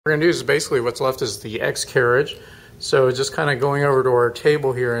We're going to do is basically what's left is the X carriage. So just kind of going over to our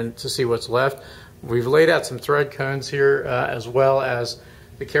table here and to see what's left. We've laid out some thread cones here as well as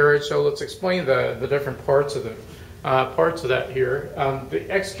the carriage. So let's explain the different parts of that here. The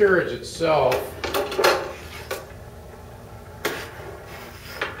X carriage itself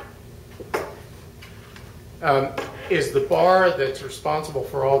is the bar that's responsible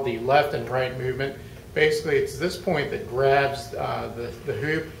for all the left and right movement. Basically, it's this point that grabs the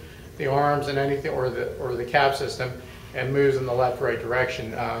hoop, the arms, and anything, or the cap system, and moves in the left-right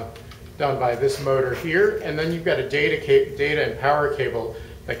direction, done by this motor here. And then you've got a data and power cable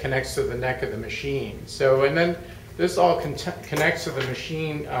that connects to the neck of the machine. So, and then this all connects to the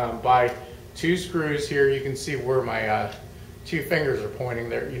machine by two screws here. You can see where my two fingers are pointing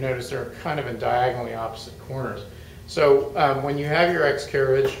there. You notice they're kind of in diagonally opposite corners. So when you have your X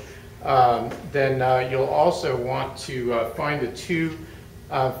carriage, then you'll also want to find the two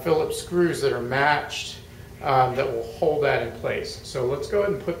Phillips screws that are matched that will hold that in place. So let's go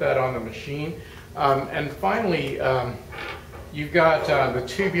ahead and put that on the machine. And finally, you've got the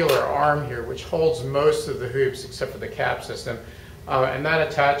tubular arm here, which holds most of the hoops except for the cap system. And that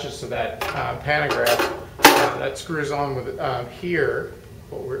attaches to that pantograph that screws on with here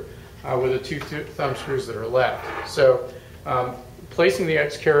with the two thumb screws that are left. So placing the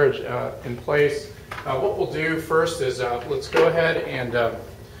X carriage in place, what we'll do first is let's go ahead and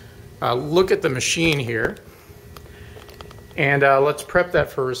look at the machine here, and let's prep that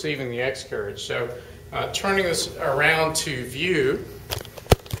for receiving the X carriage. So turning this around to view,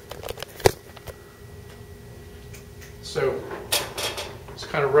 so just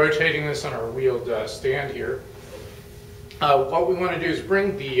kind of rotating this on our wheeled stand here. What we want to do is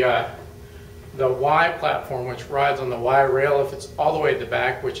bring the Y platform, which rides on the Y rail. If it's all the way at the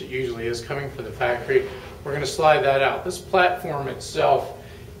back, which it usually is coming from the factory, we're going to slide that out. This platform itself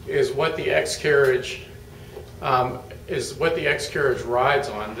is what the X carriage rides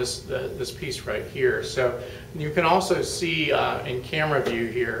on. This piece right here. So you can also see in camera view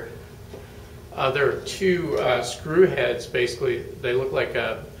here. There are two screw heads. Basically, they look like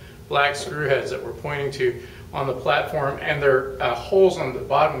black screw heads that we're pointing to on the platform, and there are holes on the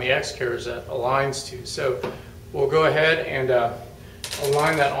bottom of the X carriage that aligns to. So we'll go ahead and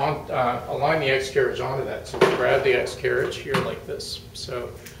align the X carriage onto that. So we'll grab the X carriage here like this,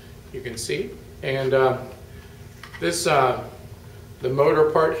 so you can see. And the motor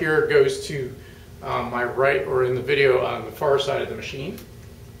part here goes to my right, or in the video on the far side of the machine.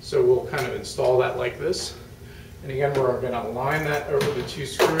 So we'll kind of install that like this. And again, we're going to align that over the two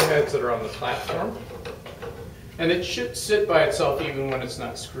screw heads that are on the platform. And it should sit by itself even when it's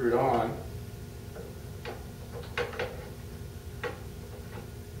not screwed on.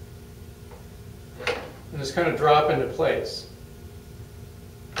 And just kind of drop into place.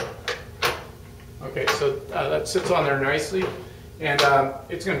 Okay, so that sits on there nicely. And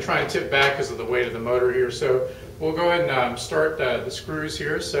it's going to try and tip back because of the weight of the motor here. So we'll go ahead and start the screws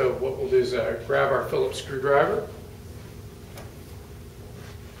here. So what we'll do is grab our Phillips screwdriver.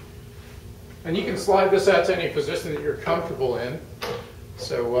 And you can slide this out to any position that you're comfortable in.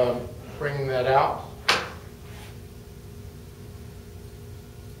 So bringing that out.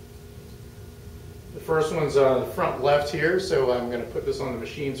 The first one's on the front left here, so I'm going to put this on the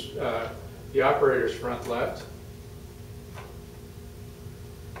machine's, the operator's front left.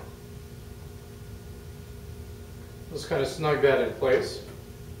 Let's kind of snug that in place.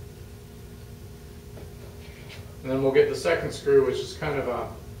 And then we'll get the second screw, which is kind of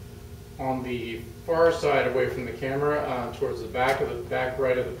on the far side away from the camera, towards the back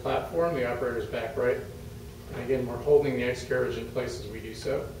right of the platform, the operator's back right. And again, we're holding the X carriage in place as we do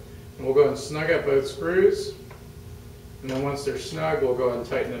so. And we'll go and snug up both screws. And then once they're snug, we'll go ahead and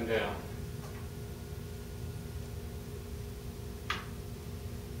tighten them down.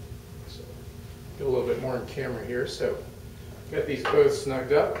 So, get a little bit more in camera here. So, got these both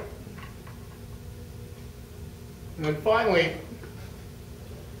snugged up. And then finally,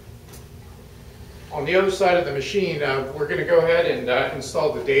 on the other side of the machine, we're going to go ahead and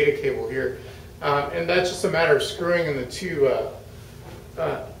install the data cable here. And that's just a matter of screwing in the two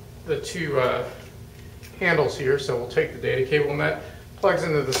handles here. So we'll take the data cable, and that plugs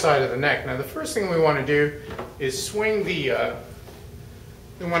into the side of the neck. Now the first thing we want to do is swing the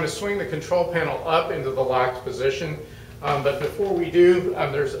control panel up into the locked position. But before we do,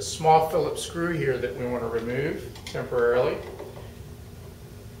 there's a small Phillips screw here that we want to remove temporarily.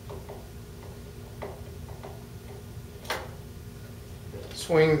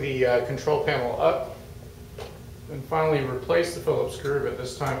 Swing the control panel up, and finally replace the Phillips screw, but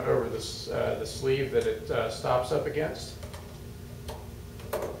this time over the sleeve that it stops up against.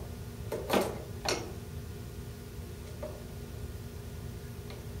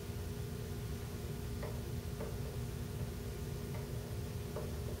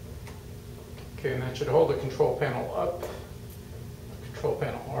 Okay, and that should hold the control panel up, control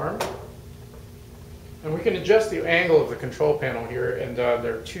panel arm. And we can adjust the angle of the control panel here, and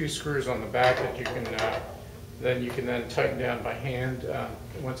there are 2 screws on the back that you can then tighten down by hand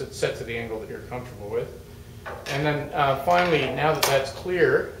once it's set to the angle that you're comfortable with. And then finally, now that that's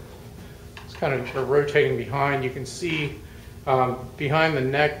clear, it's kind of rotating behind. You can see behind the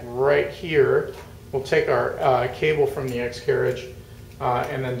neck right here, we'll take our cable from the X carriage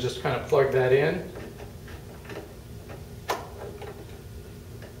and then just kind of plug that in.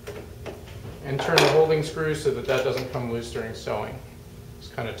 And turn the holding screws so that that doesn't come loose during sewing.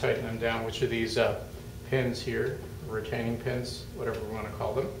 Just kind of tighten them down, which are these pins here, retaining pins, whatever we want to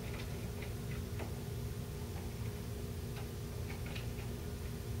call them.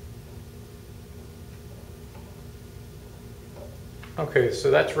 Okay, so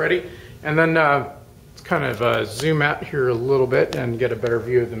that's ready. And then let's kind of zoom out here a little bit and get a better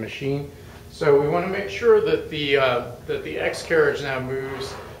view of the machine. So we want to make sure that the X carriage now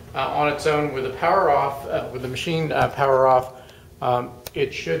moves on its own with the power off, with the machine power off. You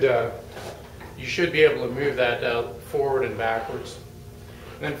should be able to move that forward and backwards.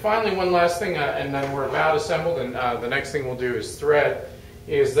 And then finally, one last thing, and then we're about assembled, and the next thing we'll do is thread,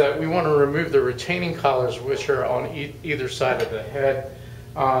 is that we want to remove the retaining collars which are on either side of the head.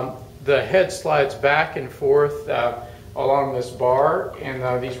 The head slides back and forth along this bar,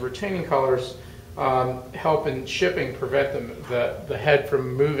 and these retaining collars help in shipping prevent the head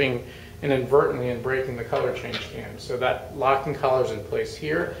from moving inadvertently and breaking the color change cam. So that locking collar is in place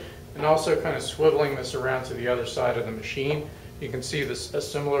here, and also kind of swiveling this around to the other side of the machine. You can see a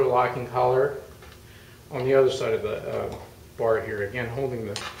similar locking collar on the other side of the bar here, again holding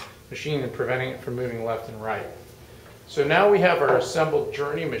the machine and preventing it from moving left and right. So now we have our assembled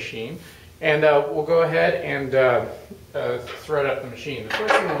Journey machine, and we'll go ahead and thread up the machine. The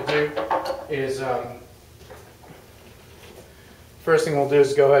first thing we'll do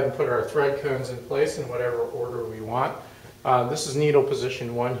is go ahead and put our thread cones in place in whatever order we want. This is needle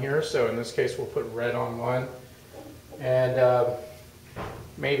position 1 here, so in this case we'll put red on 1, and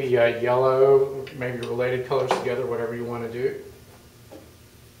maybe yellow, maybe related colors together, whatever you want to do.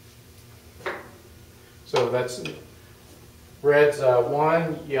 So that's red's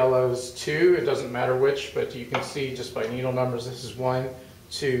 1, yellow's 2, it doesn't matter which, but you can see just by needle numbers this is 1,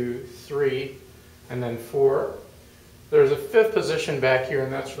 2, 3, and then 4. There's a 5th position back here,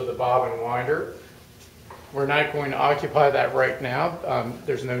 and that's for the bobbin winder. We're not going to occupy that right now.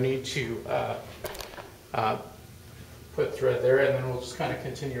 There's no need to put thread there, and then we'll just kind of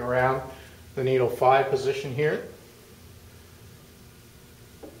continue around the needle 5 position here.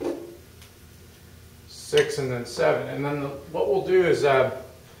 6 and then 7, and then what we'll do is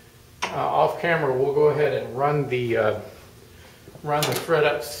off camera we'll go ahead and run the thread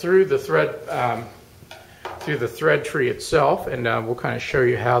up through the thread tree itself, and we'll kind of show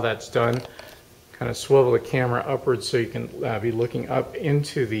you how that's done. Kind of swivel the camera upwards so you can be looking up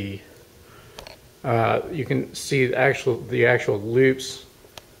into the. You can see the actual loops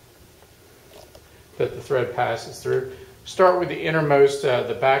that the thread passes through. Start with the innermost,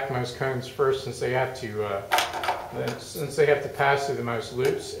 the backmost cones first, since they have to pass through the most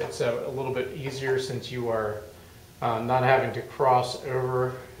loops. It's a little bit easier since you are not having to cross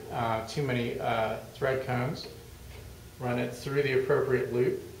over too many thread cones. Run it through the appropriate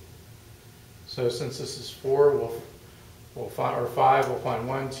loop. So since this is 4, we'll find, or 5, we'll find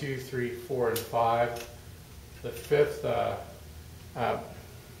 1, 2, 3, 4, and 5. The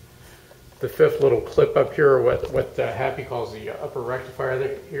fifth little clip up here, or what Happy calls the upper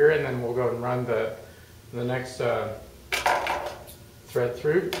rectifier here, and then we'll go and run the next thread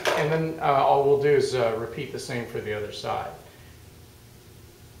through, and then all we'll do is repeat the same for the other side.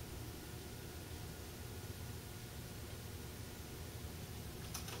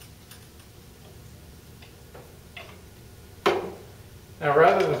 Now,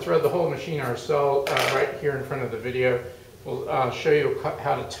 rather than thread the whole machine ourselves right here in front of the video, we'll show you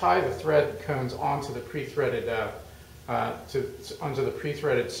how to tie the thread cones onto the pre-threaded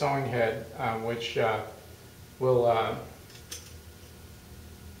sewing head, which will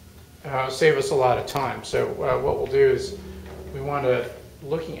save us a lot of time. So what we'll do is we want to,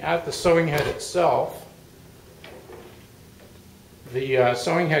 looking at the sewing head itself, the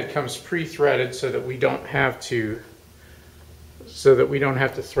sewing head comes pre-threaded so that we don't have to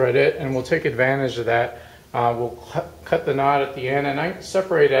thread it, and we'll take advantage of that. We'll cut the knot at the end, and I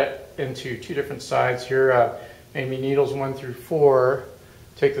separate it into 2 different sides here. Maybe needles 1 through 4.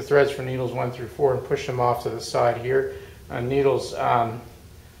 Take the threads from needles 1 through 4 and push them off to the side here. Needles 5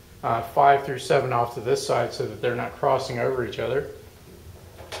 through 7 off to this side so that they're not crossing over each other.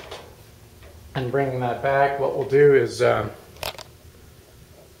 and bringing that back, what we'll do is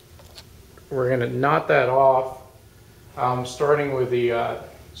we're going to knot that off, starting with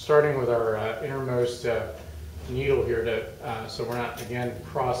our innermost needle here, so we're not again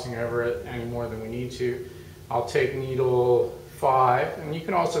crossing over it any more than we need to. I'll take needle 5, and you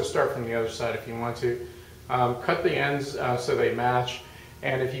can also start from the other side if you want to. Cut the ends so they match,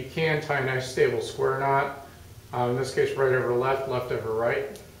 and if you can, tie a nice stable square knot. In this case, right over left, left over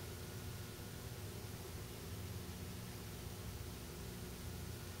right.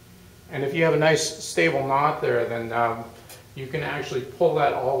 And if you have a nice stable knot there, then you can actually pull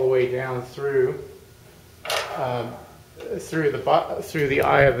that all the way down through the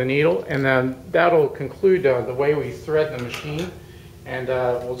eye of the needle, and then that'll conclude the way we thread the machine. And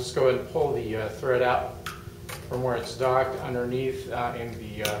we'll just go ahead and pull the thread out from where it's docked underneath in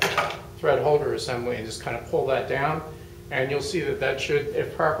the thread holder assembly, and just kind of pull that down. And you'll see that should,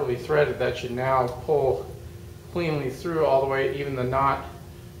 if properly threaded, that should now pull cleanly through all the way, even the knot,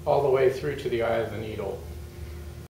 all the way through to the eye of the needle.